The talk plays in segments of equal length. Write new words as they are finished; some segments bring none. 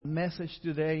message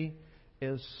today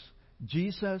is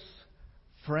Jesus,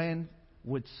 friend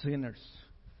with sinners.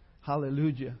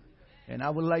 Hallelujah. And I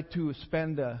would like to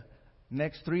spend the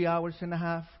next 3 hours and a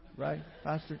half, right,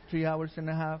 Pastor? 3 hours and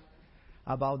a half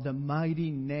about the mighty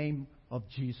name of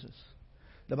Jesus.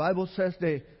 The Bible says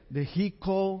that He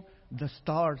called the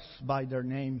stars by their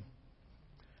name.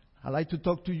 I'd like to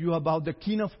talk to you about the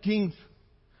King of Kings,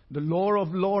 the Lord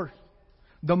of Lords,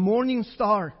 the morning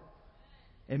star,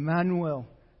 Emmanuel,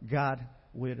 God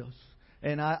with us.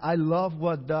 And I love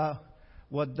what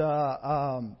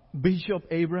Bishop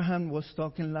Abraham was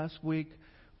talking last week,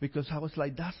 because I was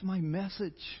like, that's my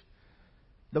message.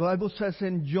 The Bible says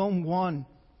in John 1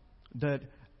 that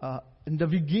in the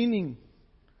beginning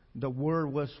the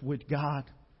Word was with God,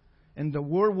 and the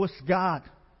Word was God.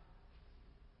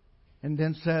 And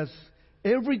then says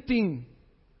everything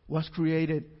was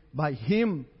created by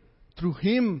Him, through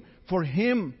Him, for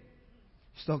Him.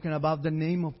 He's talking about the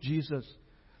name of Jesus.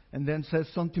 And then says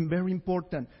something very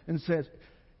important, and says,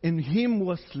 in Him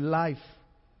was life,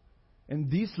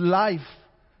 and this life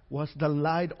was the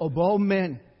light of all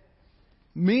men.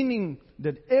 Meaning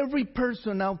that every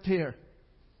person out there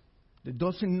that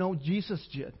doesn't know Jesus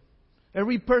yet,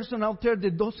 every person out there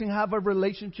that doesn't have a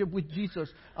relationship with Jesus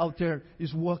out there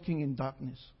is walking in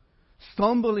darkness,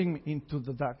 stumbling into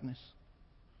the darkness.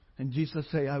 And Jesus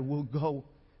said, I will go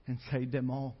and save them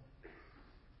all.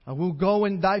 I will go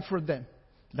and die for them.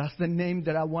 That's the name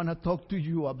that I want to talk to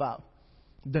you about.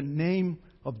 The name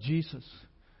of Jesus.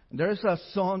 And there's a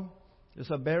song,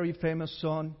 there's a very famous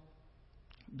song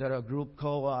that a group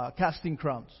called Casting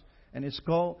Crowns. And it's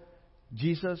called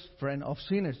Jesus, Friend of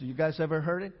Sinners. You guys ever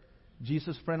heard it?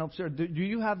 Jesus, Friend of Sinners. Do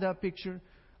you have that picture?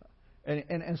 And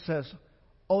it says,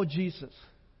 oh Jesus,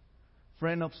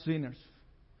 Friend of Sinners,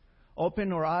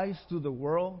 open our eyes to the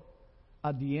world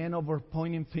at the end of our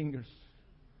pointing fingers.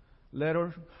 Let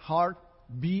our heart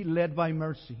be led by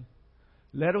mercy.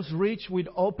 Let us reach with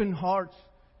open hearts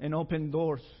and open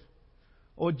doors.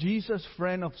 Oh Jesus,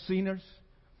 Friend of Sinners,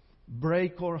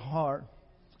 break our heart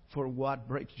for what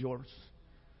breaks yours.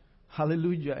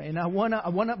 Hallelujah. And I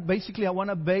wanna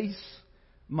base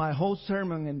my whole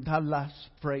sermon in that last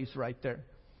phrase right there.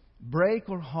 Break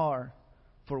our heart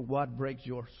for what breaks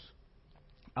yours.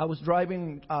 I was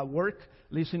driving work,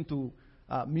 listening to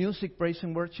music, praise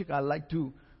and worship.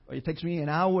 It takes me an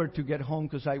hour to get home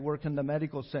because I work in the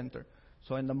medical center.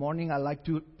 So in the morning I like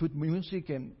to put music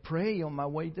and pray on my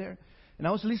way there. And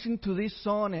I was listening to this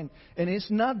song, and it's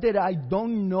not that I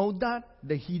don't know that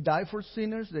He died for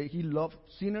sinners, that He loved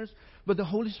sinners, but the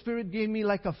Holy Spirit gave me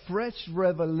like a fresh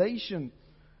revelation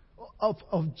of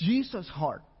Jesus'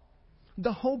 heart.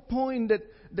 The whole point that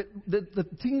the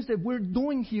things that we're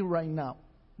doing here right now,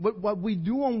 what we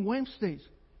do on Wednesdays,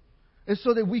 is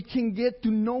so that we can get to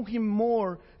know Him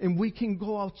more, and we can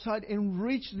go outside and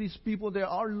reach these people that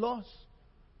are lost.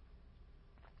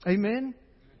 Amen?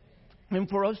 And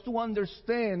for us to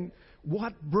understand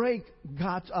what breaks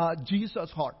Jesus'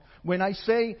 heart. When I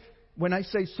say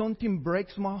something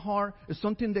breaks my heart, it's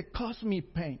something that causes me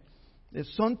pain.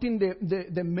 It's something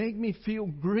that makes me feel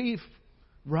grief,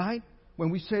 right? When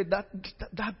we say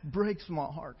that breaks my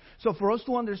heart. So for us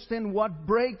to understand what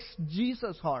breaks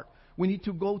Jesus' heart, we need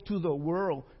to go to the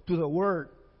world, to the Word.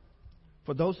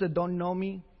 For those that don't know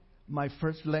me, my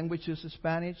first language is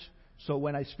Spanish. So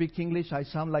when I speak English, I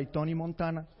sound like Tony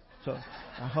Montana. So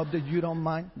I hope that you don't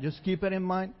mind. Just keep it in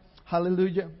mind.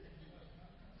 Hallelujah.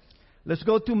 Let's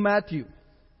go to Matthew.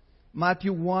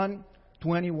 Matthew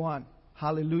 1:21.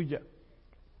 Hallelujah.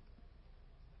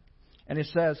 And it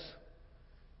says,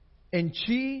 and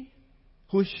she,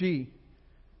 who's she?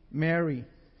 Mary.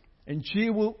 And she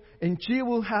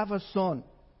will have a son,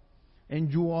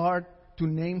 and you are to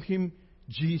name him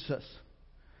Jesus,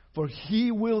 for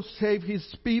He will save His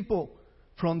people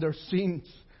from their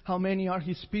sins. How many are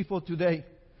His people today?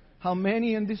 How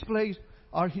many in this place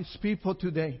are His people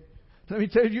today? Let me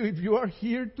tell you, if you are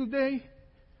here today,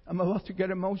 I'm about to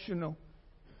get emotional.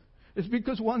 It's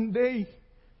because one day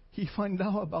He found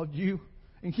out about you,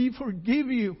 and He forgive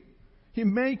you. He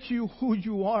makes you who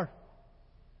you are.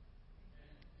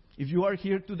 If you are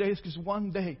here today, it's because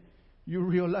one day you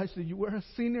realized that you were a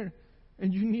sinner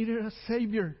and you needed a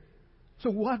Savior. So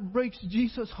what breaks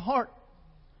Jesus' heart?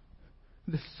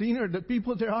 The sinner, the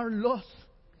people that are lost.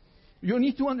 You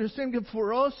need to understand that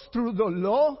for us, through the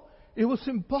law, it was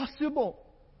impossible.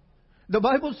 The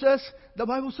Bible says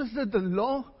that the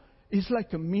law is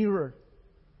like a mirror.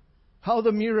 How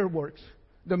the mirror works.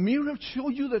 The mirror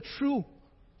shows you the truth,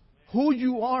 who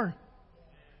you are.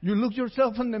 You look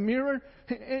yourself in the mirror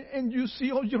and you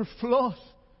see all your flaws.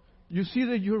 You see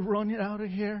that you're running out of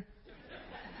hair,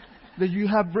 that you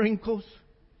have wrinkles,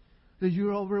 that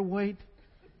you're overweight?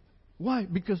 Why?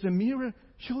 Because the mirror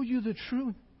shows you the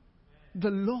truth. The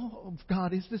law of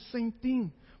God is the same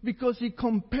thing. Because He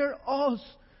compared us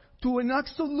to an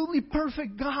absolutely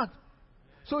perfect God.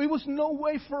 So it was no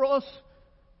way for us.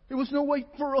 It was no way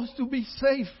for us to be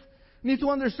safe. You need to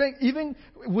understand, even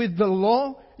with the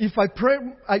law, if I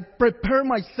prepare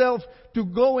myself to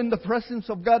go in the presence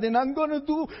of God, and I'm going to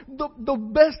do the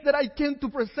best that I can to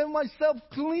present myself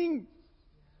clean.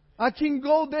 I can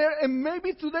go there, and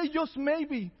maybe today, just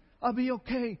maybe, I'll be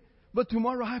okay. But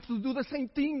tomorrow I have to do the same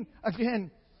thing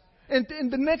again. And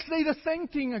the next day, the same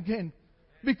thing again.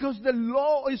 Because the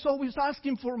law is always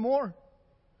asking for more.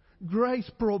 Grace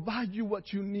provides you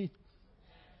what you need.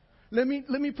 Let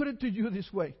me put it to you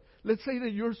this way. Let's say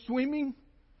that you're swimming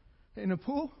in a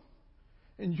pool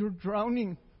and you're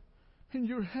drowning and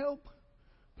you help.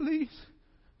 Please,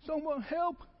 someone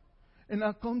help. And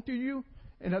I come to you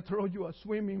and I throw you a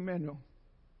swimming manual.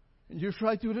 And you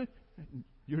try to do it,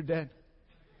 you're dead.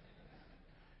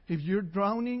 If you're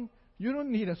drowning, you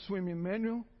don't need a swimming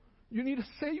manual. You need a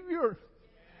Savior.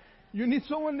 You need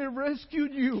someone that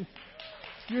rescued you.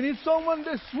 You need someone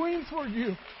that swims for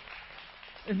you.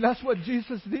 And that's what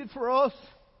Jesus did for us.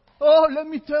 Oh, let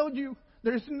me tell you,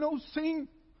 there is no sin.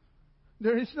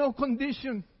 There is no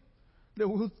condition that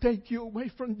will take you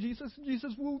away from Jesus.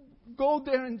 Jesus will go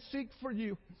there and seek for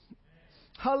you.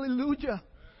 Hallelujah.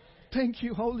 Thank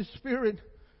you, Holy Spirit.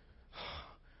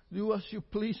 Do as you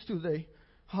please today.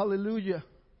 Hallelujah.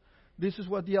 This is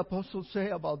what the apostles say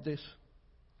about this.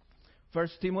 1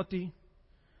 Timothy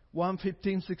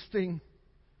 1:15-16.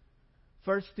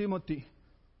 1 Timothy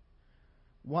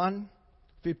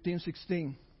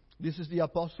 1:15-16. This is the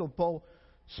Apostle Paul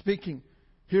speaking.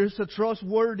 Here's a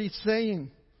trustworthy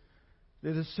saying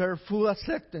that deserves full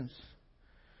acceptance.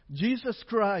 Jesus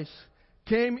Christ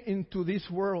came into this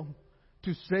world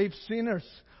to save sinners,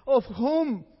 of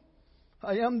whom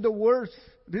I am the worst.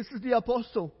 This is the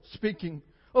Apostle speaking.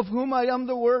 Of whom I am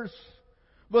the worst.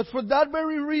 But for that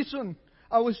very reason,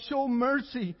 I will show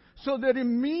mercy, so that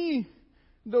in me,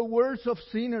 the worst of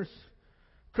sinners,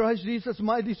 Christ Jesus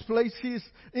might display His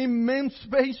immense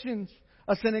patience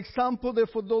as an example there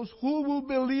for those who will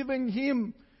believe in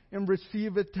Him and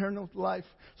receive eternal life.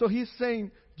 So He's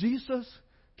saying, Jesus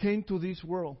came to this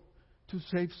world to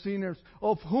save sinners,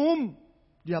 of whom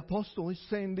the apostle is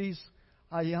saying this,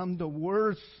 I am the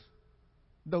worst.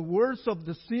 The worst of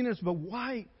the sinners. But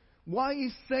why? Why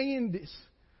is saying this?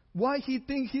 Why he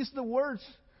thinks he's the worst?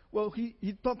 Well,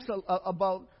 he talks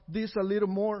about this a little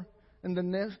more in the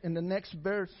next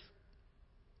verse.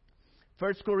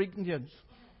 1 Corinthians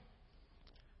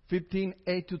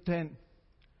 15:8-10.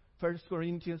 1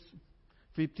 Corinthians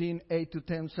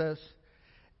 15:8-10 says,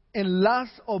 and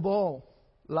last of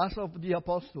the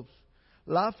apostles,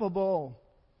 last of all,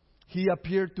 he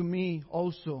appeared to me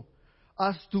also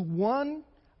as to one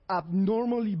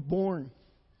abnormally born.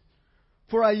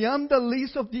 For I am the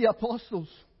least of the apostles,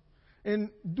 and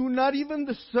do not even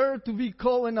deserve to be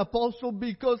called an apostle,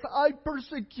 because I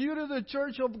persecuted the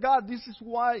church of God. This is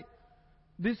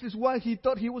why he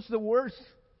thought he was the worst.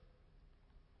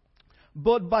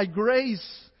 But by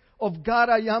grace of God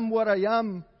I am what I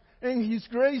am, and His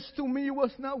grace to me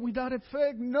was not without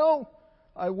effect. No,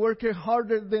 I worked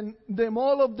harder than them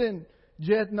all of them,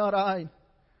 yet not I,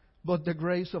 but the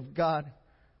grace of God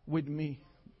with me.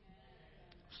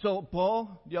 So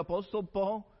Paul, the Apostle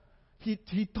Paul,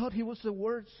 he thought he was the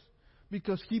worst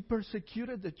because he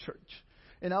persecuted the church.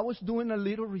 And I was doing a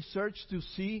little research to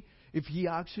see if he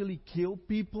actually killed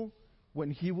people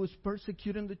when he was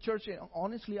persecuting the church. And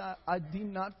honestly, I did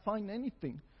not find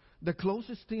anything. The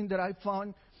closest thing that I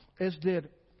found is that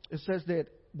it says that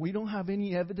we don't have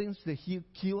any evidence that he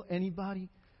killed anybody,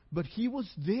 but he was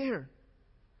there.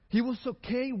 He was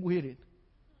okay with it.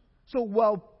 So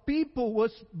while people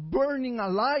was burning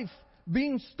alive,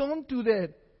 being stoned to death,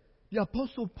 the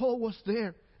Apostle Paul was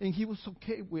there, and he was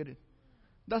okay with it.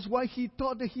 That's why he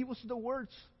thought that he was the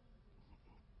worst.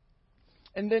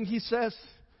 And then he says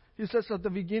at the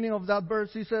beginning of that verse,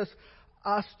 he says,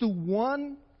 as to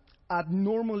one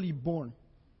abnormally born.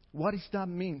 What does that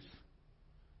mean?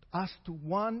 As to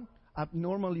one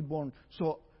abnormally born.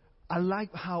 So I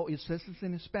like how it says it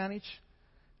in Spanish.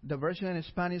 The version in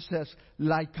Spanish says,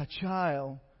 like a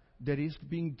child that is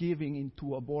being given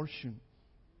into abortion.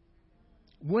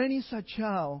 When is a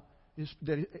child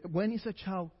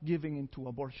given into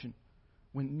abortion?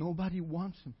 When nobody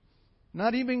wants him.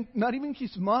 Not even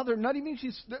his mother, not even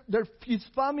his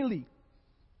family.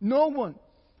 No one.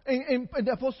 And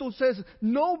the apostle says,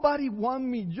 nobody wants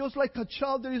me, just like a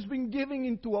child that is being given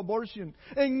into abortion.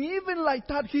 And even like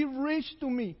that, he reached to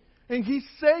me. And He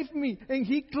saved me. And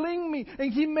He cleaned me.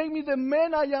 And He made me the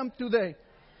man I am today.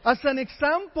 As an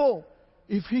example,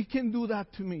 if He can do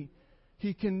that to me,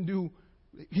 He can do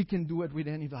it with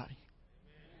anybody.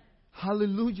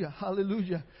 Hallelujah,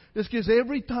 hallelujah. It's because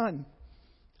every time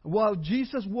while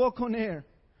Jesus walked on air,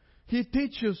 He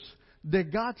teaches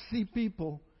that God sees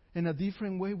people in a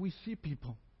different way we see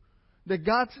people. That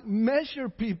God measure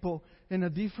people in a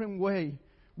different way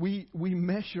we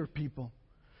measure people.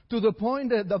 To the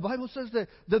point that the Bible says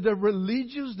that the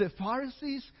religious, the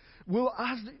Pharisees, will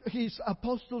ask His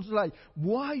apostles like,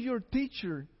 why your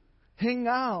teacher hang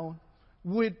out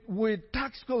with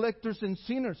tax collectors and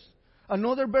sinners?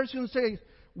 Another version says,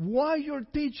 why your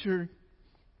teacher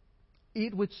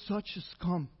eat with such a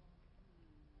scum?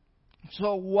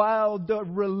 So while the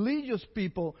religious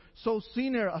people saw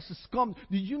sinner as a scum,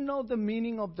 do you know the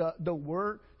meaning of the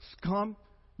word scum?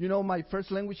 You know, my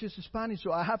first language is Spanish,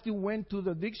 so I have to went to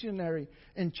the dictionary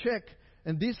and check,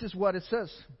 and this is what it says.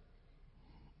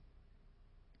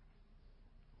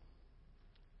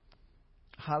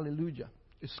 Hallelujah.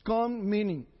 Scum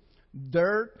meaning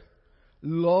dirt,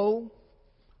 low,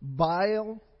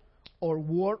 vile, or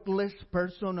worthless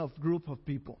person of group of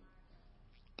people.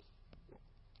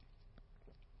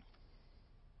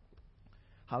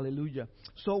 Hallelujah.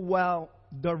 So while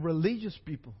the religious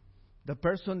people, the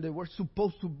person that were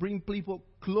supposed to bring people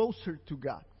closer to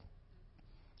God,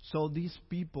 so these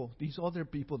people, these other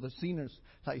people, the sinners,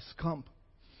 like scum,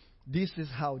 this is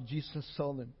how Jesus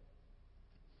saw them.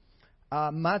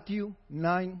 Matthew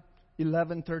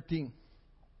 9:11-13.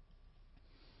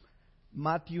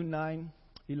 Matthew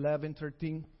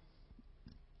 9:11-13.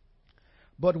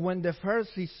 But when the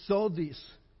Pharisees saw this,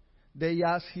 they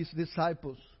asked His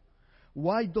disciples,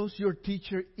 why does your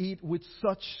teacher eat with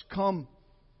such scum?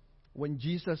 When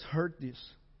Jesus heard this,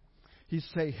 He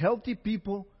said, healthy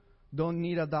people don't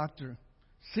need a doctor.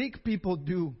 Sick people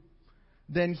do.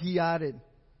 Then He added,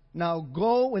 now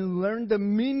go and learn the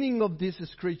meaning of this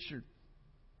scripture.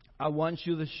 I want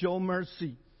you to show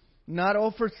mercy, not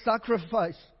offer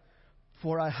sacrifice.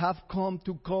 For I have come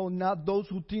to call not those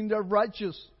who think they're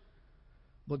righteous,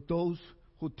 but those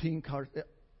who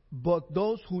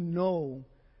know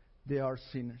they are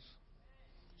sinners.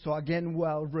 So again,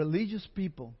 while religious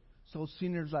people saw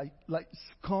sinners like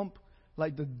scum,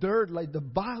 like the dirt, like the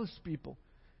vilest people,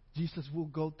 Jesus will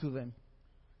go to them.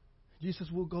 Jesus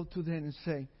will go to them and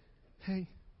say, hey,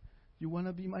 you want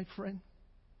to be my friend?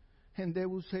 And they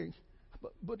will say,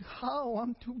 but how?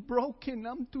 I'm too broken.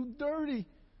 I'm too dirty.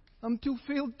 I'm too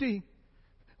filthy.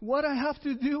 What I have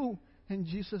to do? And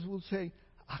Jesus will say,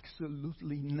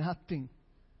 absolutely nothing.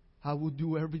 I will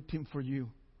do everything for you.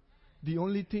 The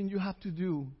only thing you have to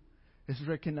do is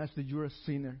recognize that you're a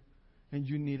sinner and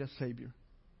you need a Savior.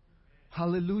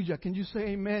 Hallelujah. Can you say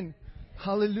amen?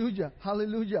 Hallelujah.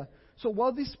 Hallelujah. So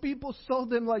while these people saw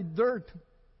them like dirt,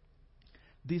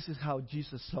 this is how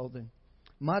Jesus saw them.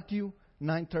 Matthew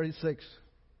 9:36.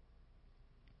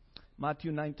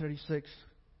 Matthew 9:36.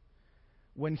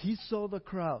 When He saw the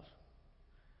crowd,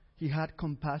 He had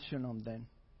compassion on them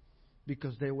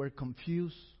because they were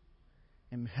confused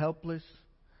and helpless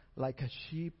like a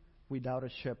sheep without a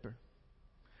shepherd.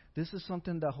 This is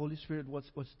something the Holy Spirit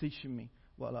was teaching me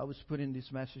while I was putting this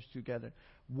message together.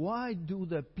 Why do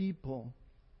the people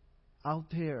out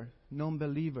there,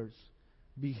 non-believers,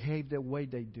 behave the way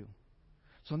they do?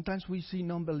 Sometimes we see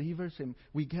non-believers and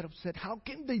we get upset. How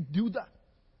can they do that?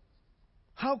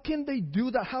 How can they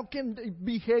do that? How can they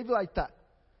behave like that?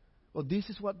 Well, this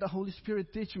is what the Holy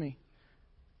Spirit teach me.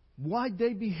 Why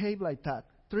they behave like that?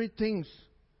 3 things.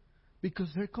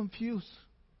 Because they're confused.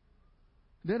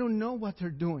 They don't know what they're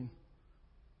doing.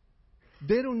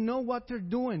 They don't know what they're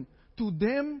doing. To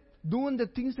them, doing the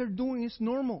things they're doing is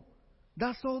normal.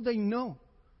 That's all they know.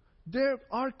 They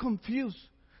are confused.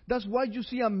 That's why you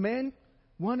see a man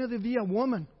wanting to be a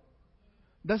woman.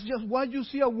 That's just why you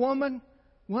see a woman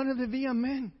wanting to be a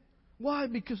man. Why?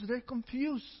 Because they're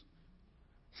confused.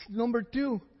 Number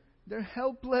 2, they're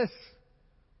helpless.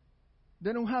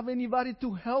 They don't have anybody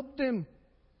to help them.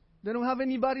 They don't have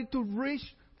anybody to reach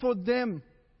for them.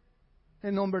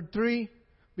 And number 3,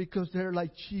 because they're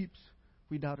like sheep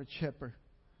without a shepherd.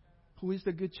 Who is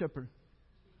the good shepherd?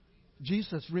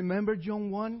 Jesus. Remember John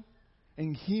 1?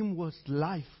 In Him was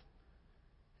life.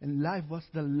 And life was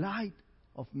the light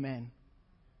of man.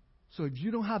 So if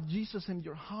you don't have Jesus in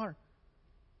your heart,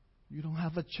 you don't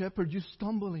have a shepherd, you're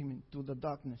stumbling into the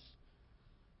darkness.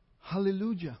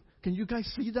 Hallelujah. Can you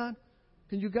guys see that?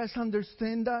 Can you guys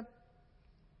understand that?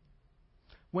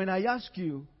 When I ask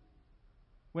you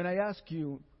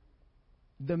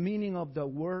the meaning of the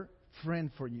word friend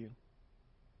for you,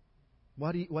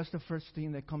 what's the first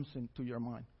thing that comes into your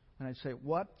mind? and I say,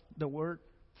 what the word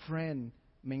friend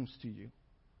means to you?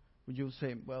 Would you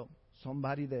say, well,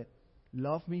 somebody that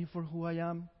loves me for who I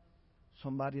am,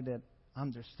 somebody that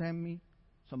understands me,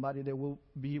 somebody that will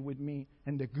be with me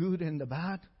in the good and the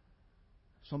bad,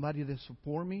 somebody that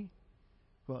supports me?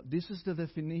 Well, this is the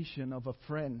definition of a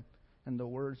friend in the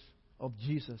words of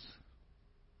Jesus.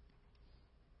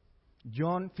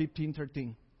 John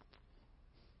 15:13.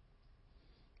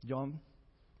 John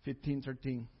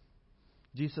 15:13.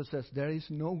 Jesus says, there is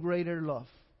no greater love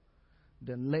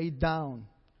than lay down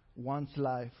one's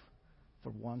life for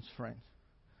one's friends.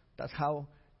 That's how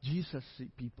Jesus sees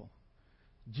people.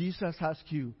 Jesus asks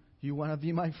you, you want to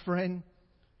be my friend?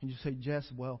 And you say, yes,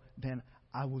 well, then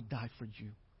I will die for you.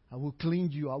 I will clean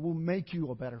you. I will make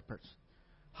you a better person.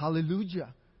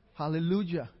 Hallelujah.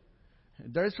 Hallelujah.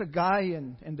 There's a guy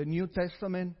in the New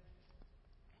Testament,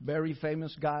 very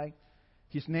famous guy.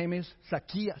 His name is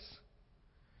Zacchaeus.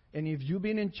 And if you've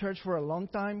been in church for a long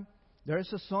time, there is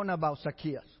a song about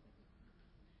Zacchaeus.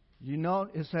 You know,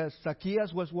 it says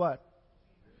Zacchaeus was what?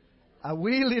 A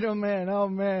wee little man. Oh,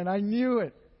 man, I knew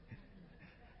it.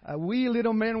 A wee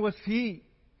little man was he.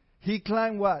 He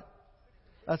climbed what?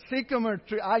 A sycamore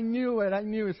tree. I knew it. I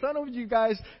knew it. Some of you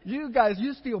guys,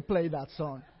 you still play that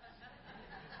song.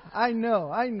 I know.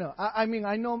 I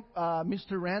know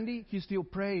Mr. Randy, he still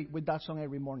pray with that song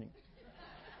every morning.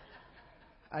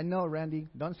 I know, Randy.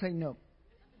 Don't say no.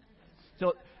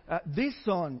 So this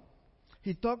song,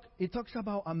 it talks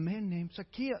about a man named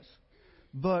Zacchaeus.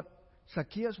 But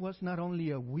Zacchaeus was not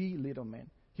only a wee little man.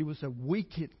 He was a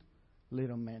wicked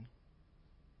little man.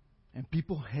 And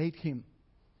people hate him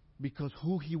because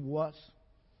who he was.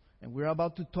 And we're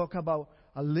about to talk about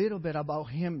a little bit about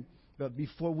him. But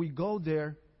before we go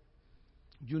there,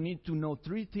 you need to know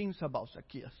three things about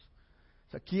Zacchaeus.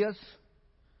 Zacchaeus,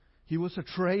 he was a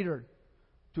traitor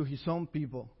to his own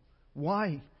people.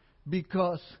 Why?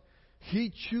 Because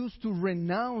he chose to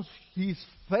renounce his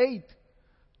faith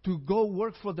to go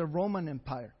work for the Roman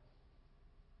Empire.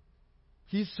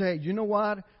 He said, you know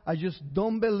what? I just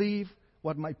don't believe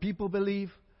what my people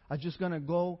believe. I'm just going to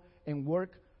go and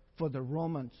work for the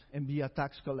Romans and be a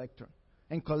tax collector.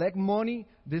 And collect money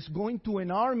that's going to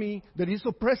an army that is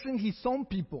oppressing his own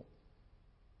people.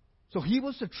 So he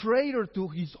was a traitor to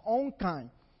his own kind.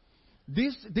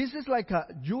 This is like a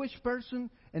Jewish person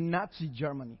in Nazi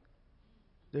Germany.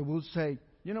 They will say,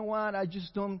 you know what, I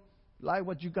just don't like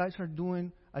what you guys are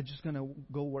doing. I'm just going to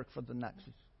go work for the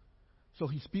Nazis. So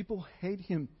his people hate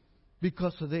him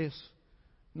because of this.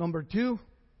 Number two,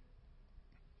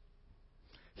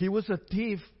 he was a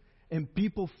thief and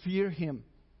people fear him.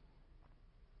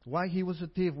 Why he was a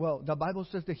thief? Well, the Bible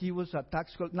says that he was a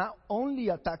tax collector. Not only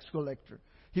a tax collector,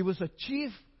 he was a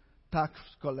chief tax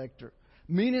collector.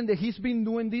 Meaning that he's been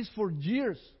doing this for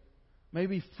years.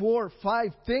 Maybe 4,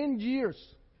 5, 10 years.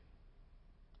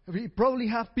 He probably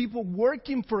have people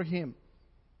working for him.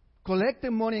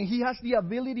 Collecting money. And he has the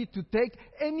ability to take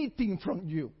anything from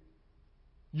you.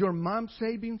 Your mom's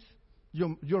savings.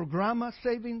 Your grandma's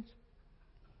savings.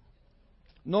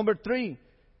 Number 3.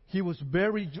 He was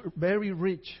very, very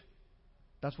rich.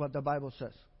 That's what the Bible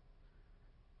says.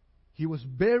 He was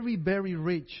very, very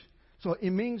rich. So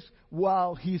it means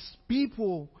while his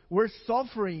people were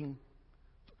suffering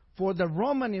for the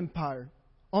Roman Empire,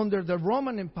 under the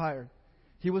Roman Empire,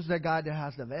 he was the guy that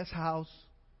has the best house.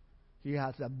 He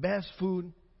has the best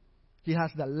food. He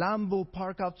has the Lambo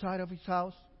park outside of his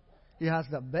house. He has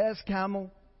the best camel,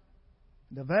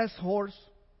 the best horse.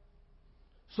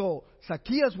 So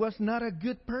Zacchaeus was not a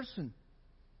good person.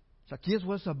 Zacchaeus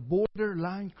was a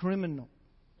borderline criminal.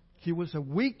 He was a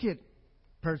wicked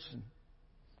person.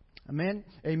 Amen.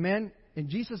 Amen. And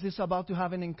Jesus is about to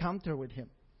have an encounter with him.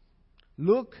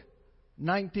 Luke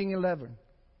 19:11.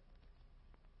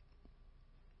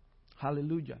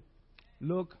 Hallelujah.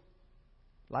 Luke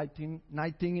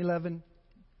 19:11.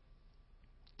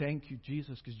 Thank you,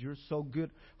 Jesus, because you're so good.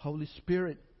 Holy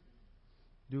Spirit,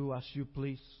 do as you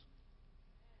please.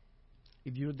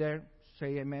 If you're there,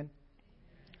 say amen.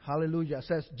 Hallelujah. It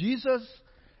says, Jesus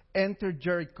entered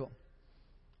Jericho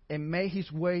and made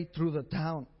his way through the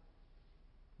town.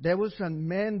 There was a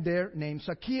man there named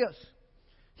Zacchaeus.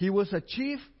 He was a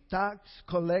chief tax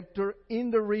collector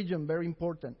in the region, very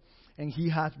important, and he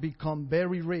had become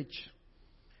very rich.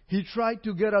 He tried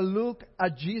to get a look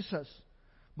at Jesus,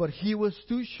 but he was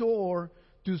too short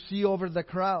to see over the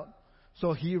crowd.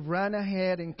 So he ran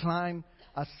ahead and climbed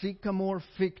a sycamore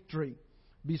fig tree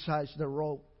beside the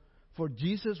road, for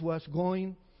Jesus was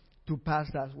going to pass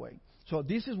that way. So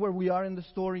this is where we are in the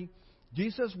story.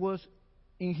 Jesus was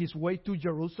in his way to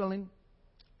Jerusalem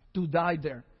to die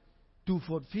there, to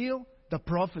fulfill the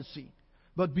prophecy.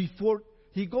 But before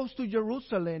he goes to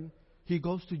Jerusalem, he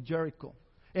goes to Jericho.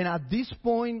 And at this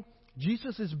point,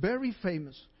 Jesus is very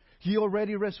famous. He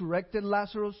already resurrected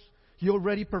Lazarus. He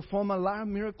already performed a lot of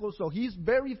miracles. So he's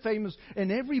very famous.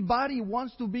 And everybody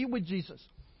wants to be with Jesus.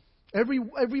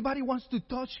 Everybody wants to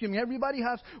touch him. Everybody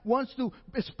wants to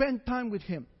spend time with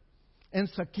him. And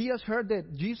Zacchaeus heard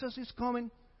that Jesus is coming.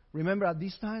 Remember, at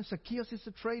this time, Zacchaeus is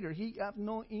a trader. He had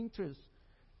no interest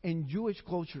in Jewish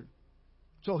culture.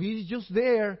 So he's just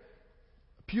there,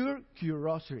 pure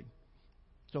curiosity.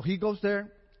 So he goes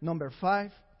there. Number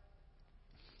 5.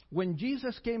 When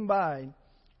Jesus came by,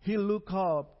 he looked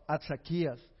up at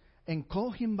Zacchaeus and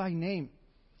called him by name.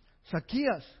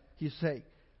 Zacchaeus, he said,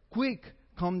 quick,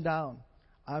 come down.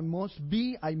 I must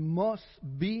be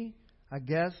a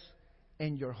guest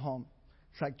in your home.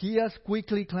 Zacchaeus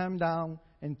quickly climbed down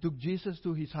and took Jesus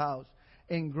to his house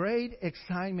in great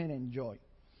excitement and joy.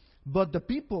 But the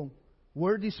people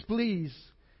were displeased.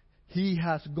 He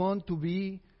has gone to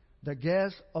be the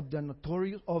guest of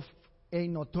a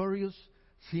notorious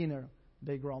sinner,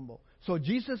 they grumble. So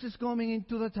Jesus is coming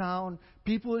into the town.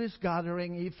 People is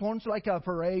gathering. It forms like a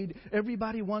parade.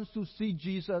 Everybody wants to see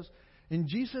Jesus. And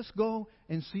Jesus go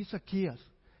and see Zacchaeus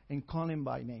and call him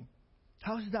by name.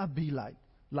 How does that be like?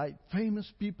 Like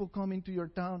famous people come into your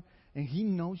town and he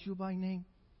knows you by name.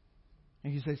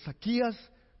 And he says, Zacchaeus,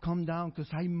 come down because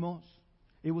I must.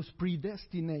 It was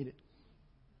predestinated.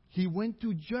 He went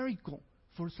to Jericho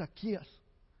for Zacchaeus.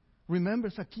 Remember,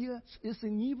 Zacchaeus is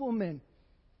an evil man.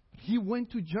 He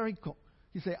went to Jericho.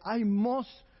 He said, I must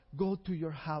go to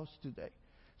your house today.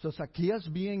 So Zacchaeus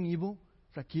being evil,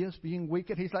 Zacchaeus being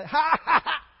wicked, he's like, ha ha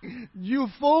ha, you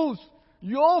fools.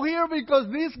 You're all here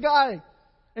because this guy,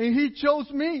 and he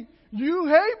chose me. You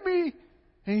hate me,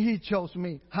 and he chose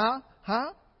me. Huh?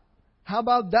 How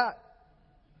about that?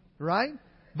 Right?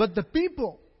 But the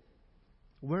people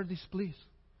were displeased.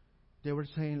 They were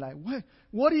saying like,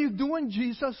 what are you doing,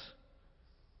 Jesus?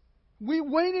 We're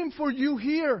waiting for you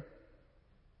here.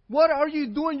 What are you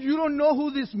doing? You don't know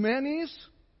who this man is?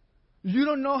 You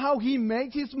don't know how he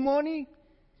makes his money?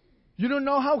 You don't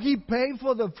know how he paid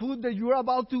for the food that you're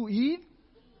about to eat?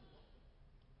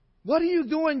 What are you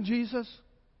doing, Jesus?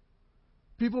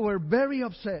 People were very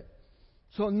upset.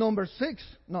 So number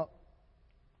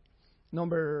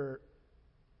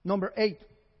 8.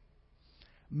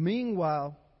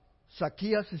 Meanwhile,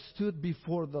 Zacchaeus stood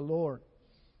before the Lord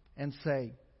and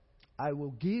said, I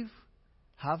will give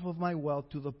half of my wealth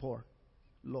to the poor,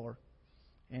 Lord.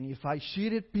 And if I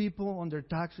cheated people on their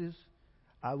taxes,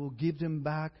 I will give them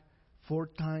back 4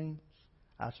 times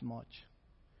as much.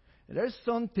 There's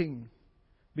something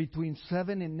between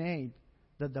 7 and 8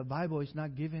 that the Bible is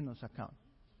not giving us account.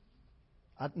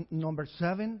 At number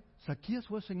 7, Zacchaeus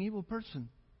was an evil person.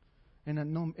 And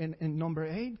in number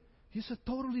 8, he's a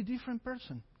totally different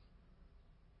person.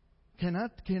 Can I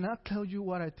tell you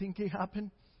what I think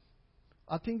happened?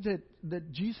 I think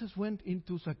that Jesus went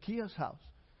into Zacchaeus' house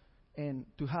and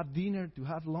to have dinner, to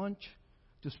have lunch,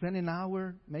 to spend an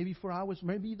hour, maybe 4 hours,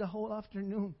 maybe the whole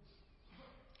afternoon.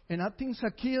 And I think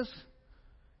Zacchaeus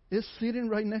is sitting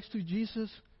right next to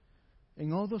Jesus,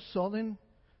 and all of a sudden,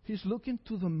 he's looking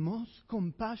to the most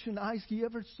compassionate eyes he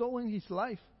ever saw in his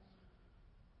life.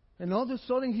 And all of a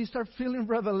sudden, he starts feeling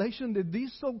revelation that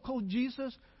this so-called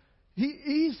Jesus, he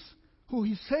is who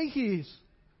he say he is.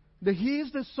 That he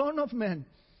is the Son of Man,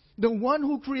 the one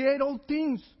who created all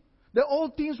things. That all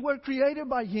things were created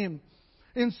by him.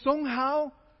 And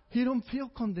somehow, he don't feel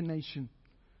condemnation.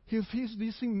 He feels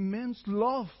this immense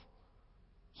love.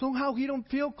 Somehow, he don't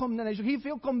feel condemnation. He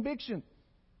feels conviction.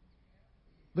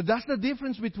 But that's the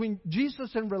difference between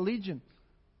Jesus and religion.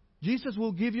 Jesus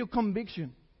will give you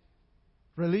conviction.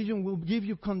 Religion will give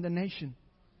you condemnation.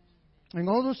 And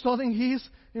all of a sudden, he's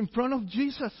in front of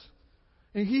Jesus.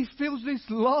 And he feels this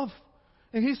love.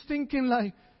 And he's thinking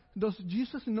like, does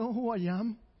Jesus know who I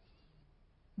am?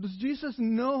 Does Jesus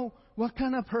know what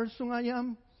kind of person I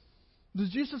am? Does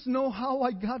Jesus know how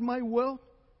I got my wealth?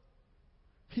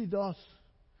 He does.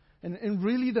 And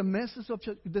really the message of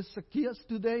the Zacchaeus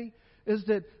today is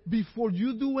that before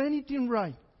you do anything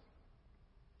right,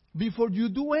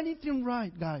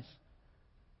 guys,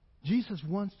 Jesus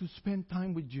wants to spend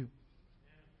time with you.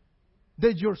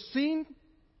 That your sin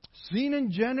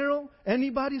in general,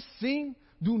 anybody's sin,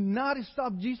 do not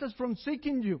stop Jesus from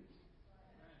seeking you.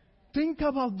 Think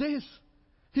about this.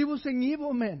 He was an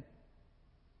evil man.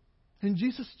 And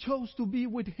Jesus chose to be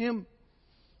with him.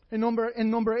 And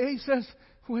number 8 says,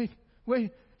 wait,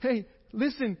 hey,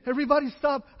 listen, everybody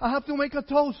stop. I have to make a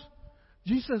toast.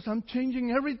 Jesus, I'm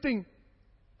changing everything.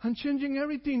 I'm changing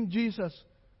everything, Jesus.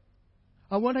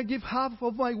 I want to give half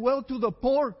of my wealth to the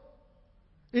poor.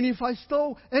 And if I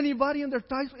stole anybody in their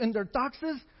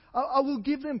taxes, I will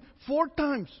give them 4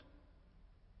 times.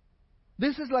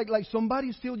 This is like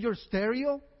somebody steal your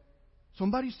stereo.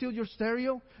 Somebody steal your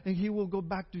stereo, and he will go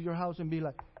back to your house and be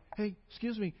like, hey,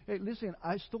 excuse me. Hey, listen,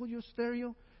 I stole your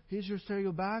stereo. Here's your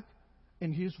stereo back,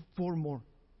 and here's 4 more.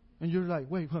 And you're like,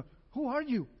 wait, who are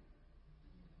you?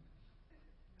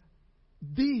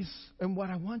 This, and what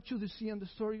I want you to see in the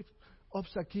story of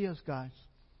Zacchaeus, guys,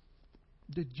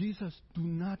 that Jesus do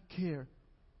not care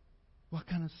what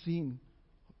kind of sin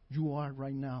you are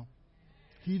right now.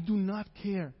 He do not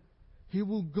care. He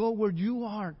will go where you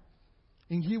are,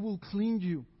 and He will clean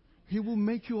you. He will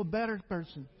make you a better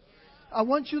person. I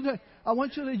want you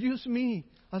to use me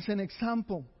as an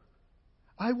example.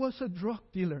 I was a drug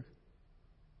dealer.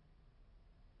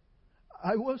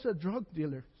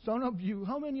 Some of you,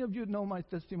 how many of you know my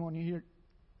testimony here?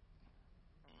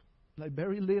 Like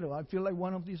very little. I feel like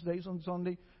one of these days on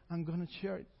Sunday, I'm going to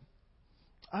share it.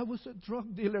 I was a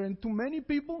drug dealer, and to many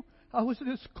people, I was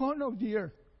the scum of the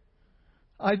earth.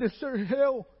 I deserved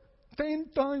hell 10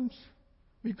 times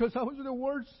because I was the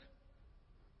worst.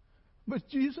 But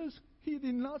Jesus, He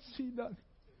did not see that.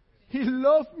 He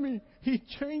loved me. He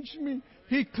changed me.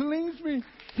 He cleansed me.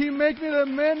 He made me the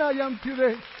man I am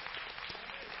today.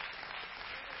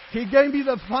 He gave me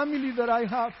the family that I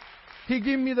have. He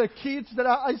gave me the kids that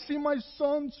I see my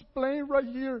sons playing right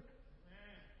here.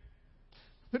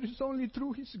 But it's only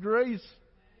through His grace.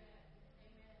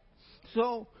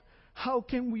 So, how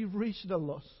can we reach the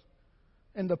lost?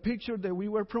 And the picture that we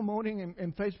were promoting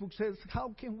in Facebook says,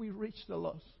 how can we reach the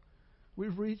lost? We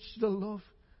reach the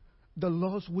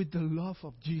lost with the love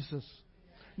of Jesus.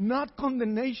 Not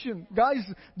condemnation. Guys,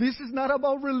 this is not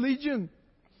about religion.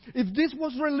 If this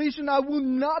was religion, I would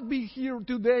not be here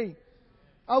today.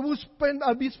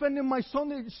 I'd be spending my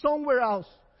Sunday somewhere else,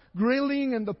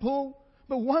 grilling in the pool.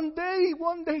 But one day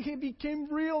He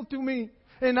became real to me.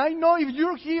 And I know if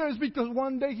you're here, it's because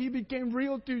one day He became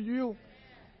real to you.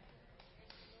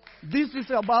 This is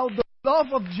about the love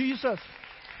of Jesus.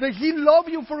 That He loved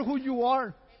you for who you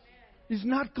are. It's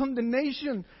not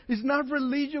condemnation. It's not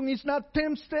religion. It's not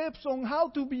 10 steps on how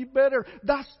to be better.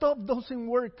 That stuff doesn't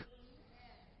work.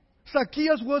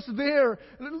 Zacchaeus was there.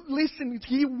 Listen,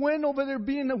 he went over there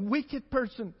being a wicked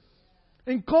person.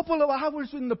 In a couple of hours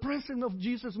in the presence of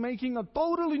Jesus, making a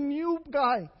totally new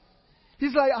guy.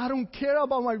 He's like, I don't care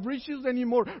about my riches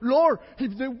anymore. Lord,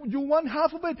 if you want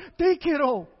half of it, take it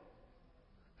all.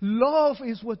 Love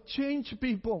is what changed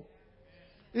people.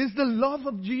 It's the love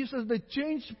of Jesus that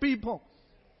changed people.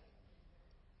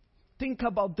 Think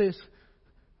about this.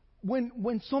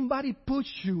 When somebody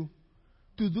pushes you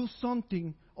to do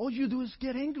something, all you do is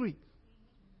get angry.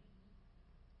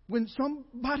 When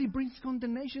somebody brings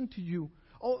condemnation to you,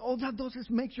 all that does is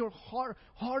make your heart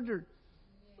harder.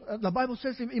 The Bible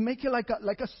says it makes it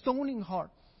like a stoning heart.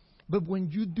 But when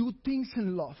you do things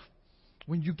in love,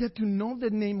 when you get to know the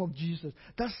name of Jesus,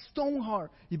 that stone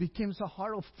heart, it becomes a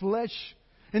heart of flesh.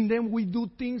 And then we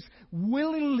do things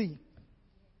willingly.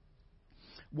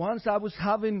 Once I was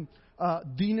having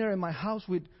dinner in my house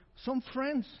with some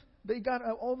friends. They got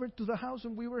over to the house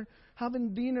and we were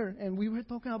having dinner and we were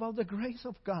talking about the grace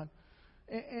of God.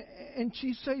 And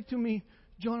she said to me,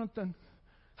 Jonathan,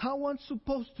 how am I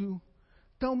supposed to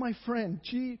tell my friend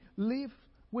she lived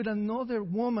with another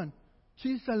woman?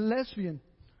 She's a lesbian.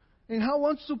 And how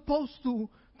am I supposed to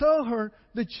tell her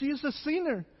that she's a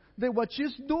sinner? That what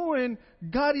she's doing,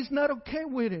 God is not okay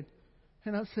with it.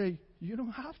 And I say, you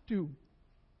don't have to.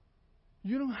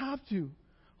 You don't have to.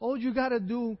 All you got to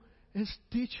do is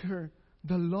teach her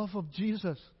the love of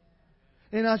Jesus.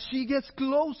 And as she gets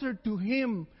closer to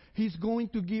Him, He's going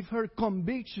to give her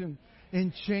conviction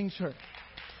and change her.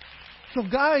 So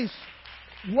guys,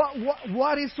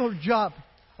 what is our job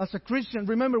as a Christian?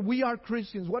 Remember, we are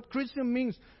Christians. What Christian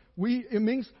means? It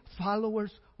means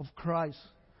followers of Christ.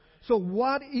 So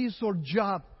what is our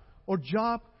job? Our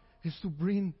job is to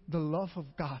bring the love of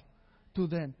God to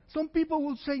them. Some people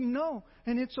will say no,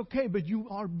 and it's okay, but you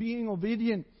are being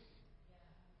obedient.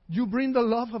 You bring the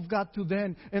love of God to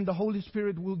them, and the Holy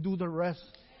Spirit will do the rest.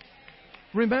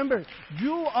 Remember,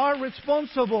 you are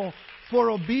responsible for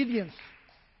obedience,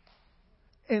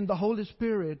 and the Holy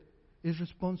Spirit is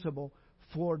responsible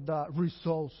for the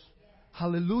results.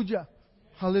 Hallelujah.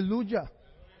 Hallelujah.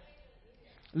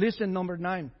 Listen, number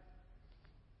 9.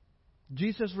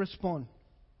 Jesus responds,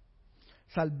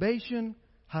 salvation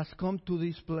has come to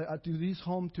this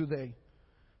home today.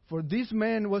 For this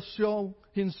man was shown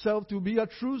himself to be a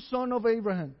true son of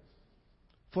Abraham.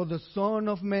 For the Son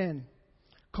of Man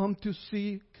come to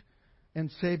seek and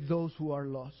save those who are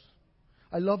lost.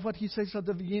 I love what he says at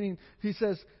the beginning. He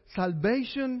says,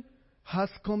 salvation has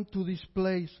come to this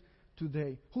place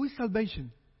today. Who is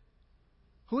salvation?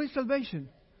 Who is salvation?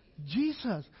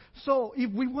 Jesus. So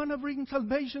if we want to bring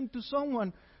salvation to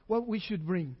someone, what we should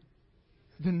bring?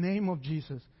 The name of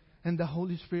Jesus. And the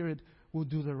Holy Spirit will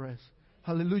do the rest.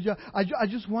 Hallelujah. I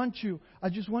just want you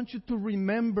to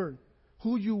remember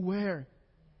who you were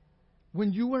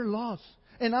when you were lost.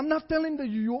 And I'm not telling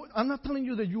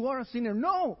you that you are a sinner.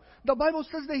 No. The Bible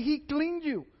says that He cleaned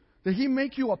you. That He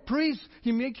make you a priest.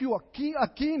 He make you a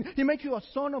king. He make you a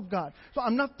son of God. So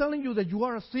I'm not telling you that you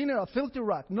are a sinner, a filthy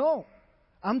rat. No.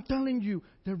 I'm telling you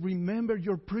that remember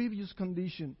your previous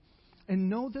condition. And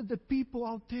know that the people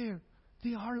out there,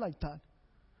 they are like that.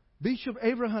 Bishop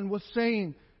Abraham was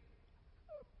saying,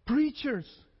 preachers,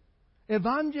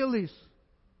 evangelists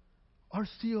are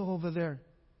still over there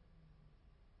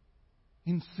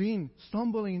in sin,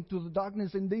 stumbling into the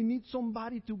darkness, and they need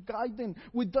somebody to guide them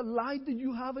with the light that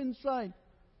you have inside.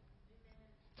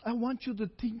 I want you to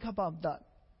think about that.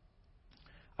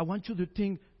 I want you to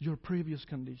think your previous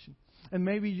condition. And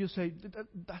maybe you say,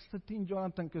 that's the thing,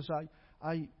 Jonathan, because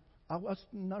I was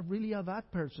not really a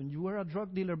bad person. You were a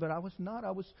drug dealer, but I was not.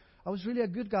 I was really a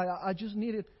good guy. I just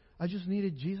needed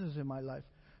Jesus in my life.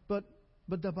 But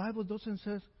the Bible doesn't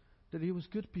say that it was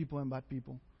good people and bad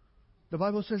people. The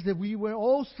Bible says that we were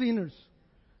all sinners,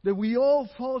 that we all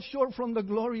fall short from the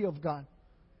glory of God.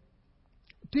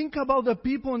 Think about the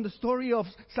people in the story of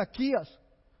Zacchaeus.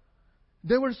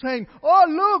 They were saying, "Oh,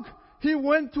 look, he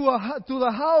went to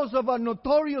the house of a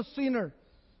notorious sinner."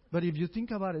 But if you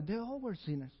think about it, they all were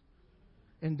sinners.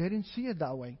 And they didn't see it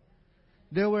that way.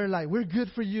 They were like, "We're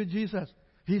good for you, Jesus."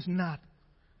 He's not.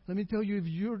 Let me tell you, if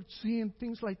you're seeing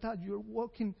things like that, you're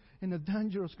walking in a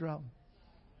dangerous ground.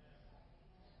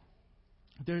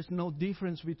 There's no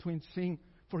difference between sin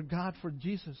for God, for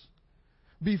Jesus.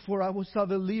 Before I was a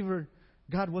believer,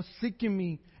 God was seeking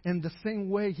me in the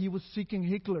same way He was seeking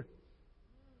Hitler.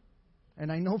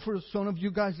 And I know for some of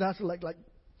you guys that's like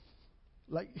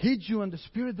hit you in the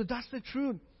spirit, but that's the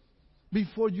truth.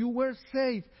 Before you were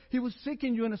saved, He was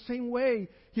seeking you in the same way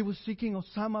He was seeking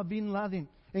Osama bin Laden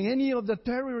and any of the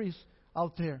terrorists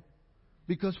out there.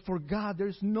 Because for God,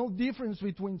 there's no difference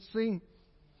between sin.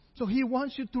 So He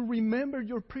wants you to remember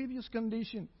your previous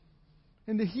condition.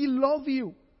 And that He loved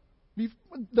you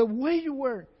the way you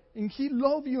were. And He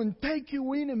loved you and take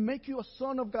you in and make you a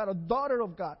son of God, a daughter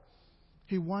of God.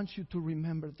 He wants you to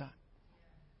remember that.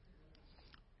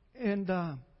 And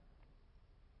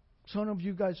some of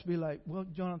you guys be like, "Well,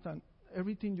 Jonathan,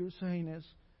 everything you're saying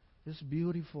is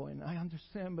beautiful, and I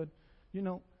understand, but,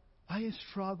 I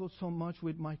struggle so much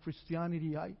with my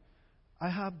Christianity. I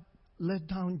have let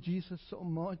down Jesus so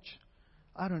much.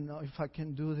 I don't know if I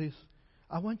can do this."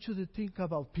 I want you to think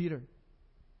about Peter.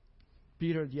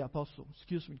 Peter the apostle.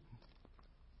 Excuse me.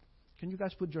 Can you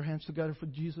guys put your hands together for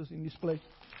Jesus in this place?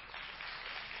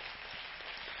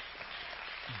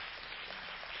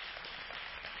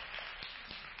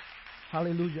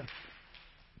 Hallelujah.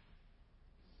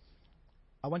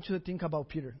 I want you to think about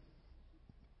Peter.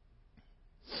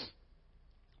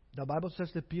 The Bible says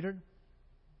that Peter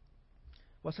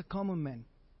was a common man.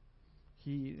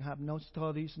 He had no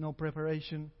studies, no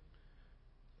preparation.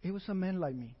 He was a man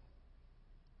like me.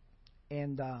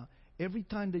 And every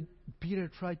time that Peter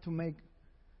tried to make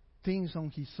things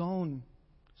on his own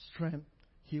strength,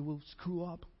 he will screw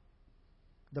up.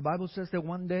 The Bible says that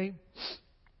one day,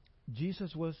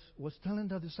 Jesus was telling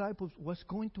the disciples what's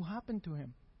going to happen to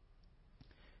him.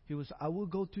 He was, "I will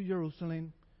go to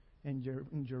Jerusalem, and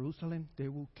in Jerusalem they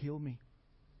will kill me."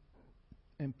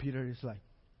 And Peter is like,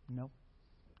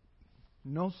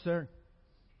 No, sir.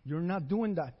 You're not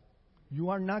doing that. You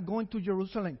are not going to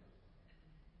Jerusalem."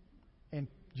 And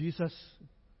Jesus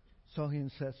saw him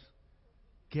and says,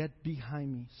 "Get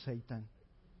behind me, Satan."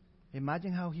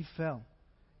 Imagine how he felt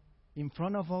in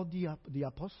front of all the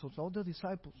apostles, all the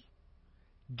disciples.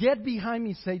 "Get behind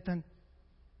me, Satan."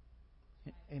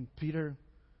 And Peter,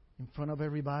 in front of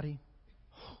everybody,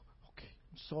 "Okay,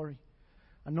 I'm sorry."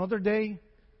 Another day,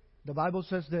 the Bible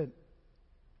says that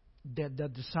the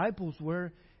disciples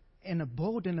were in a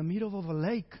boat in the middle of a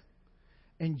lake,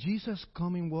 and Jesus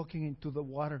coming walking into the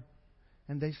water,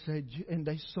 and they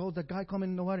saw the guy coming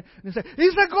in the water, and they said,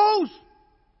 "It's a ghost.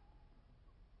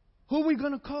 Who are we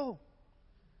gonna call?"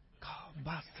 "God,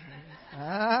 bastard!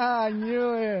 I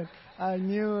knew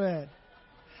it.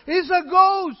 It's a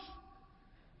ghost."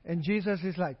 And Jesus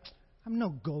is like, "I'm no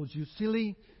ghost, you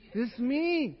silly. It's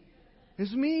me.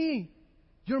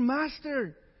 Your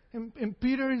master." And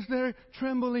Peter is there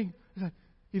trembling. He's like,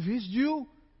 "If it's you,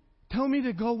 tell me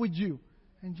to go with you."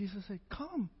 And Jesus said,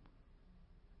 "Come."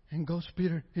 And goes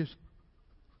Peter.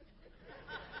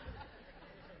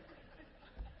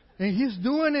 And he's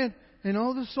doing it. And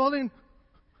all of a sudden,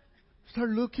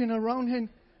 start looking around him.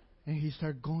 And he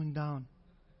start going down.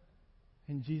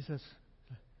 And Jesus,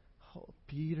 oh,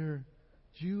 Peter,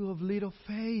 you of little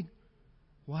faith,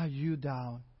 why you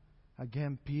down?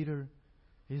 Again, Peter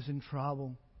is in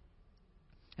trouble.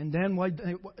 And then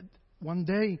one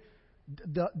day,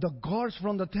 the guards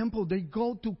from the temple, they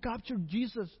go to capture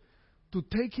Jesus, to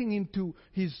take him into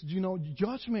his,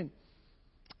 judgment.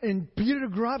 And Peter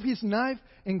grabbed his knife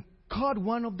and cut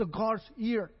one of the guards'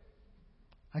 ear.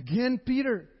 Again,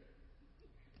 Peter.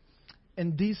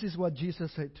 And this is what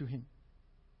Jesus said to him.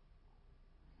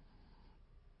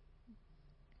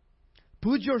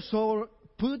 Put your sword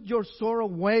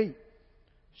away.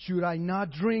 Should I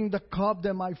not drink the cup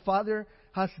that my Father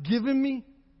has given me?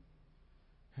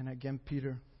 And again,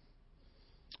 Peter,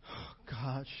 oh,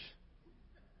 gosh.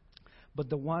 But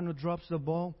the one who drops the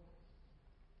ball,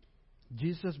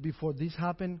 Jesus, before this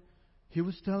happened, he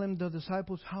was telling the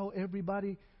disciples how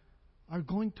everybody are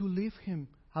going to leave him,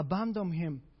 abandon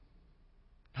him,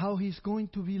 how he's going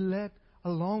to be let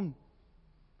alone.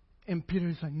 And Peter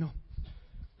is like,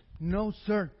 no,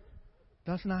 sir,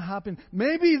 that's not happening.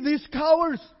 Maybe these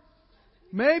cowards,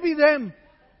 maybe them,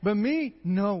 but me,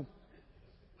 no.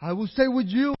 I will stay with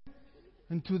you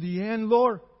and to the end,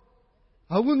 Lord.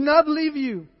 I will not leave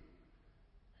you.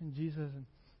 And Jesus,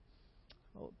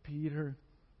 oh, Peter,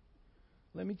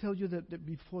 let me tell you that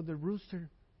before the rooster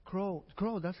crow,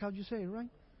 that's how you say it, right?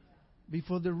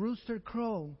 Before the rooster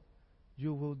crow,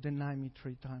 you will deny me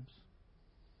 3 times.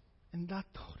 And that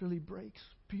totally breaks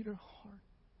Peter's heart.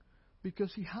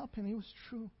 Because it happened, it was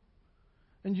true.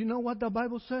 And you know what the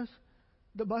Bible says?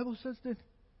 The Bible says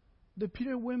that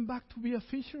Peter went back to be a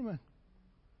fisherman.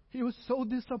 He was so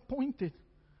disappointed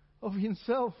of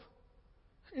himself.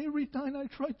 Every time I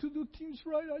try to do things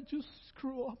right, I just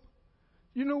screw up.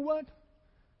 You know what?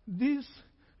 This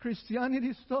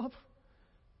Christianity stuff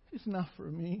is not for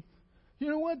me. You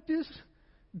know what? This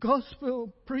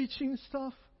gospel preaching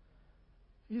stuff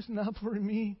is not for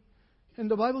me. And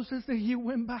the Bible says that he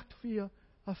went back to be a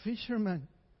fisherman.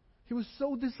 He was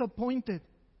so disappointed.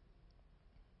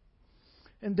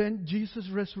 And then Jesus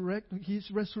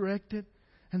he's resurrected.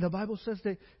 And the Bible says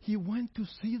that he went to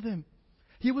see them.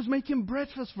 He was making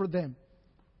breakfast for them.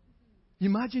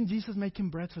 Imagine Jesus making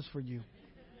breakfast for you.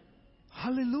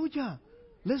 Hallelujah.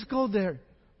 Let's go there.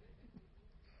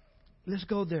 Let's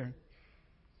go there.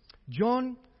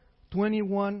 John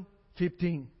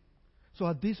 21:15. So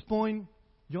at this point,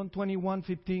 John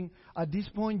 21:15. At this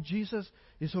point, Jesus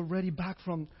is already back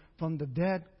from the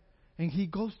dead. And he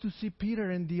goes to see Peter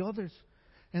and the others.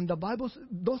 And the Bible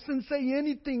doesn't say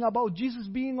anything about Jesus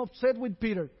being upset with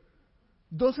Peter.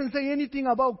 Doesn't say anything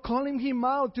about calling him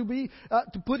out to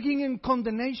put him in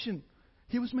condemnation.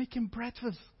 He was making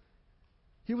breakfast.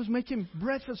 He was making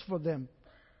breakfast for them.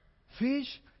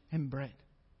 Fish and bread.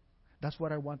 That's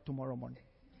what I want tomorrow morning.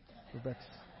 For breakfast.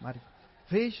 Mari.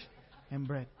 Fish and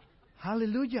bread.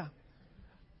 Hallelujah.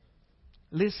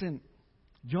 Listen.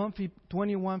 John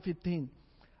 21:15.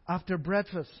 After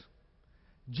breakfast,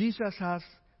 Jesus asked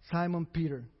Simon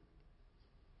Peter,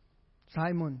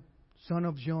 Simon, son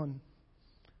of John,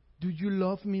 do you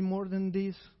love me more than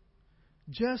this?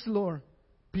 Yes, Lord.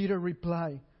 Peter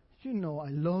replied, you know I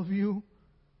love you.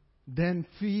 Then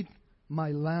feed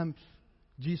my lambs.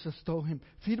 Jesus told him,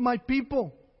 feed my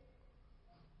people.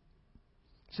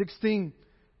 16.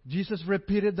 Jesus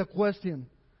repeated the question,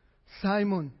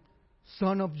 Simon,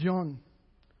 son of John,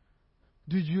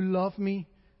 do you love me?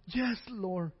 Yes,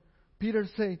 Lord. Peter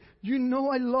said, you know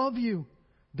I love you.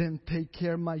 Then take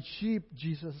care of my sheep,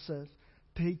 Jesus says.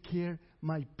 Take care of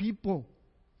my people.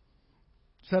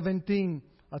 17.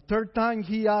 A third time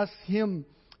he asked him,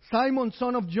 Simon,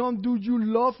 son of John, do you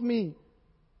love me?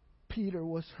 Peter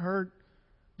was hurt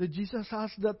that Jesus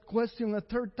asked that question a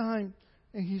third time.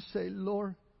 And he said,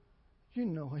 Lord, you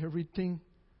know everything.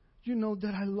 You know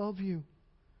that I love you.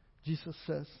 Jesus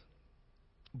says,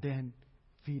 then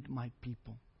feed my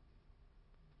people.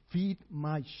 Feed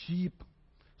my sheep.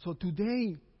 So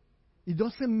today, it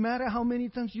doesn't matter how many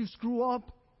times you screw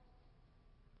up.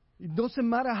 It doesn't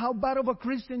matter how bad of a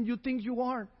Christian you think you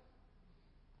are.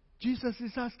 Jesus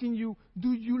is asking you,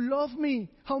 do you love me?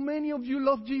 How many of you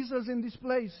love Jesus in this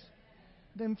place?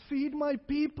 Then feed my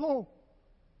people.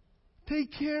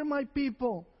 Take care of my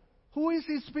people. Who is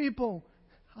his people?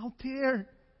 Out there.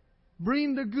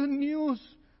 Bring the good news.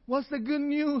 What's the good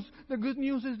news? The good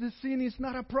news is the sin is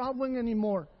not a problem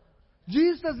anymore.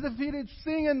 Jesus defeated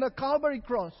sin in the Calvary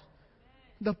cross.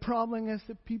 The problem is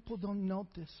that people don't know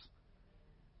this.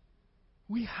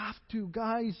 We have to,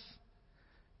 guys.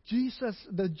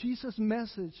 The Jesus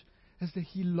message is that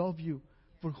he loves you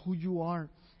for who you are.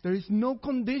 There is no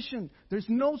condition. There is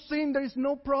no sin. There is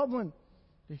no problem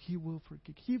that He will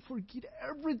forgive. He forgives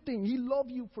everything. He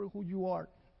loves you for who you are.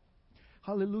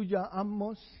 Hallelujah. I'm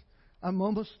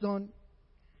almost done.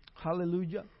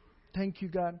 Hallelujah. Thank you,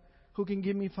 God. Who can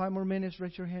give me 5 more minutes?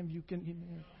 Raise your hand. You can give me.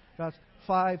 That's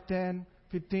 5, 10,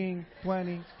 15,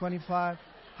 20, 25.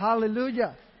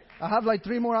 Hallelujah. I have like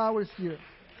 3 more hours here.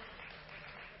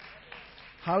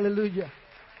 Hallelujah.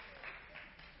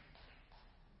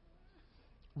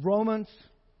 Romans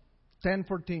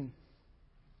 10:14.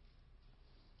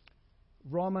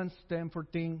 Romans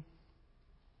 10:14.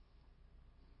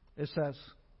 It says,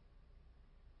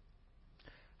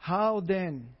 how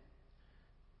then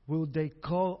will they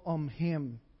call on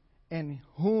Him in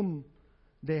whom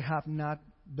they have not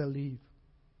believed?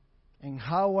 And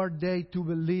how are they to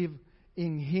believe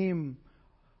in Him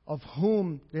of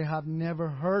whom they have never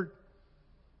heard?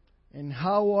 And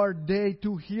how are they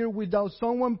to hear without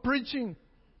someone preaching?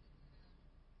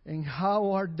 And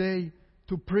how are they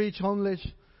to preach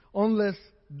unless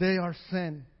they are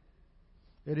sent?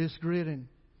 It is written,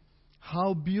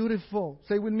 how beautiful.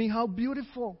 Say with me, how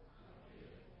beautiful.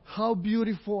 How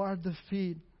beautiful are the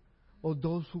feet of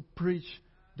those who preach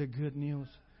the good news.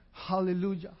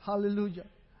 Hallelujah. Hallelujah.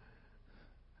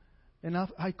 And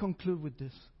I conclude with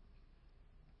this.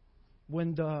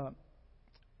 When the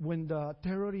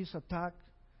terrorist attack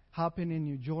happened in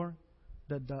New York,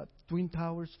 that the Twin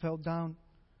Towers fell down,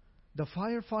 the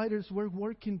firefighters were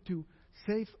working to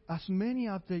save as many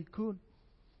as they could.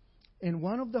 And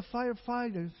one of the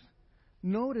firefighters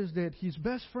noticed that his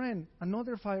best friend,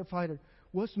 another firefighter,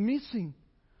 was missing.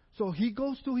 So he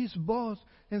goes to his boss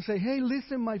and says, hey,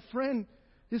 listen, my friend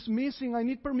is missing. I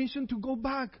need permission to go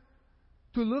back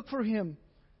to look for him.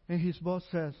 And his boss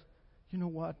says, you know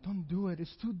what? Don't do it.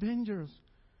 It's too dangerous.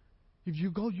 If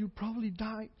you go, you probably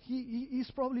die.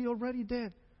 He's probably already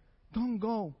dead. Don't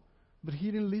go. But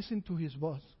he didn't listen to his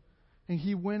boss. And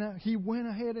he went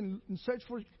ahead and searched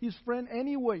for his friend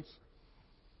anyways.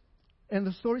 And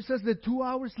the story says that 2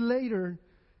 hours later,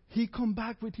 he come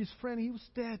back with his friend. He was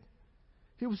dead.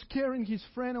 He was carrying his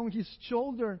friend on his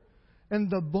shoulder. And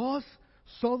the boss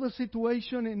saw the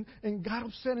situation and got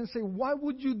upset and said, why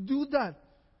would you do that?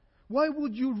 Why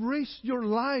would you risk your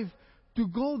life to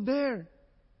go there?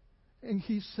 And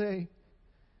he said,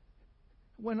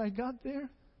 when I got there,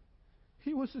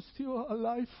 he was still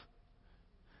alive.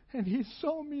 And he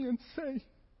saw me and said,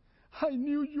 I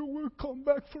knew you would come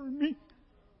back for me.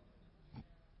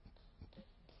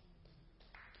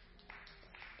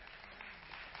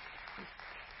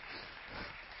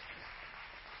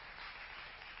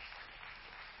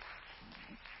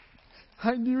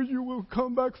 I knew you will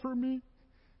come back for me.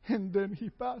 And then he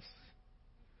passed.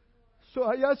 So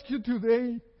I ask you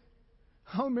today,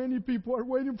 how many people are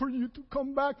waiting for you to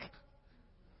come back?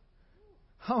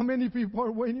 How many people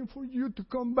are waiting for you to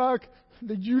come back?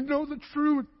 That you know the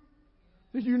truth.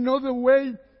 That you know the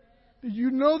way. That you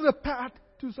know the path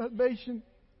to salvation.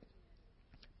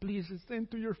 Please stand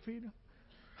to your feet.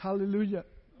 Hallelujah.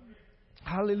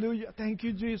 Hallelujah. Thank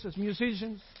you, Jesus.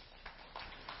 Musicians,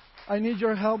 I need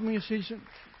your help, musicians.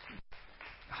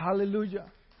 Hallelujah.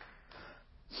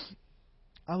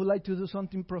 I would like to do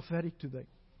something prophetic today.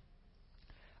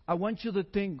 I want you to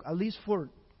think, at least for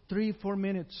 3-4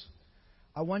 minutes,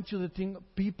 I want you to think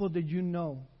of people that you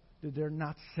know that they're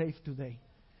not safe today.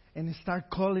 And start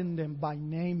calling them by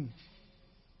name.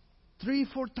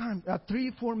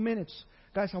 3-4 minutes.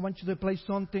 Guys, I want you to play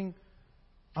something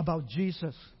about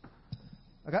Jesus.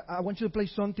 I want you to play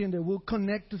something that will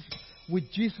connect us with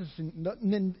Jesus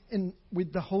and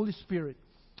with the Holy Spirit.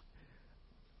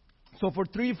 So for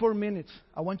 3-4 minutes,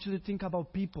 I want you to think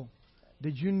about people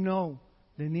that you know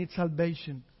they need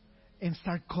salvation and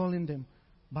start calling them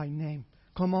by name.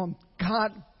 Come on.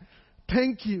 God,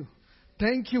 thank you.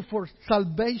 Thank you for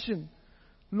salvation.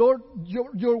 Lord,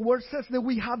 your word says that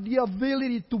we have the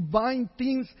ability to bind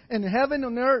things in heaven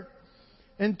and earth.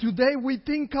 And today we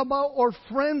think about our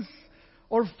friends,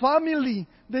 our family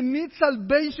that needs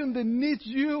salvation, that needs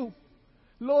you.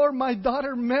 Lord, my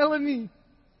daughter Melanie,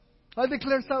 I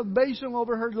declare salvation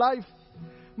over her life.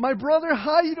 My brother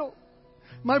Jairo,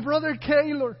 my brother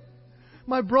Kaylor,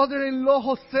 my brother-in-law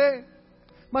Jose,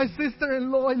 my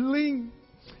sister-in-law Eileen.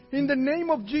 In the name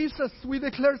of Jesus, we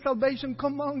declare salvation.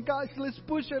 Come on, guys, let's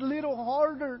push it a little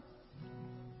harder.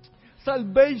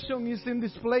 Salvation is in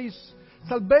this place.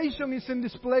 Salvation is in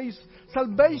this place.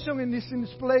 Salvation is in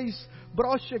this place.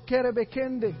 Broshe kere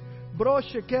bekende.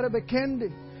 Broshe kere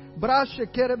bekende.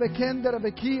 Brashe kere bekende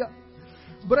rebekia.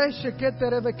 Breshe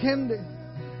kete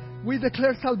rebekende. We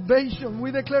declare salvation.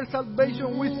 We declare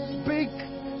salvation. We speak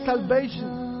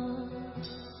salvation.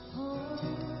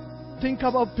 Think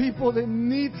about people that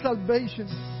need salvation.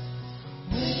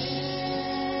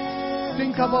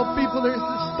 Think about people that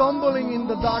are stumbling in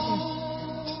the darkness.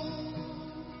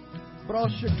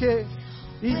 Brosheke,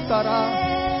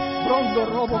 Itara, Brondo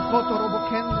Robo Koto Robo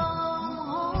Kende,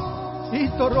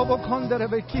 Ito Robo Konde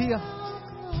Rebekia.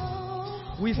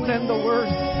 We send the word.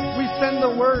 We send the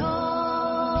word.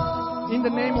 In the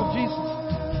name of Jesus.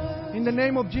 In the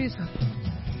name of Jesus.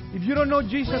 If you don't know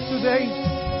Jesus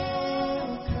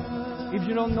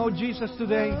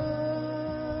today,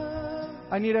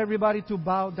 I need everybody to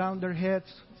bow down their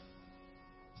heads.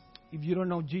 If you don't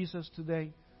know Jesus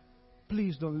today,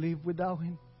 please don't live without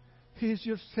Him. He is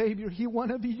your Savior. He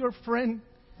wants to be your friend.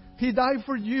 He died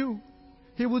for you.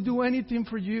 He will do anything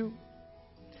for you.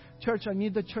 Church, I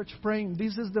need the church praying.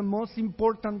 This is the most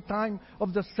important time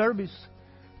of the service.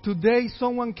 Today,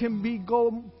 someone can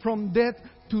go from death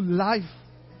to life.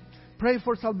 Pray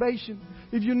for salvation.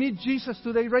 If you need Jesus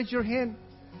today, raise your hand.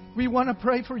 We want to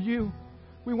pray for you.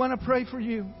 We want to pray for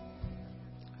you.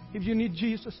 If you need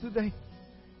Jesus today,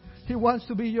 He wants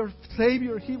to be your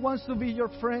Savior. He wants to be your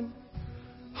friend.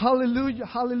 Hallelujah,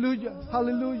 hallelujah,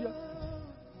 hallelujah.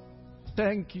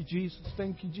 Thank you, Jesus.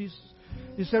 Thank you, Jesus.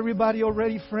 Is everybody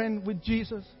already friend with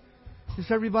Jesus?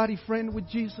 Is everybody friend with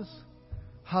Jesus?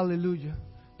 Hallelujah.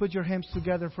 Put your hands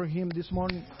together for Him this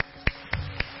morning.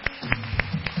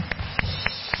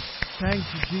 Thank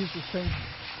you, Jesus. Thank you.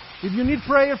 If you need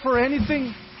prayer for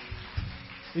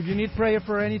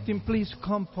anything, please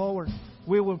come forward.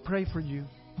 We will pray for you.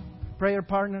 Prayer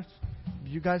partners,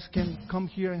 if you guys can come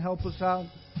here and help us out.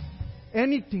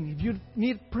 Anything, if you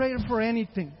need prayer for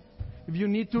anything, if you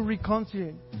need to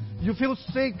reconcile, you feel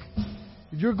sick,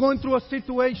 if you're going through a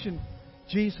situation,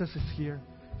 Jesus is here.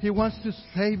 He wants to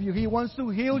save you. He wants to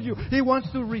heal you. He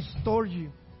wants to restore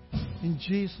you. In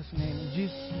Jesus' name. In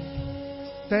Jesus' name.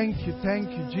 Thank you,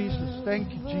 Jesus.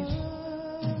 Thank you, Jesus.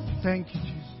 Thank you,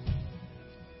 Jesus.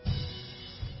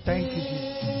 Thank you,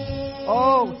 Jesus.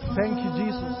 Oh, thank you,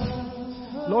 Jesus.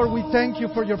 Lord, we thank you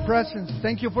for your presence.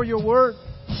 Thank you for your word.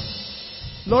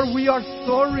 Lord, we are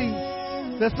sorry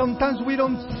that sometimes we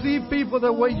don't see people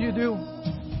the way you do.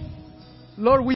 Lord, we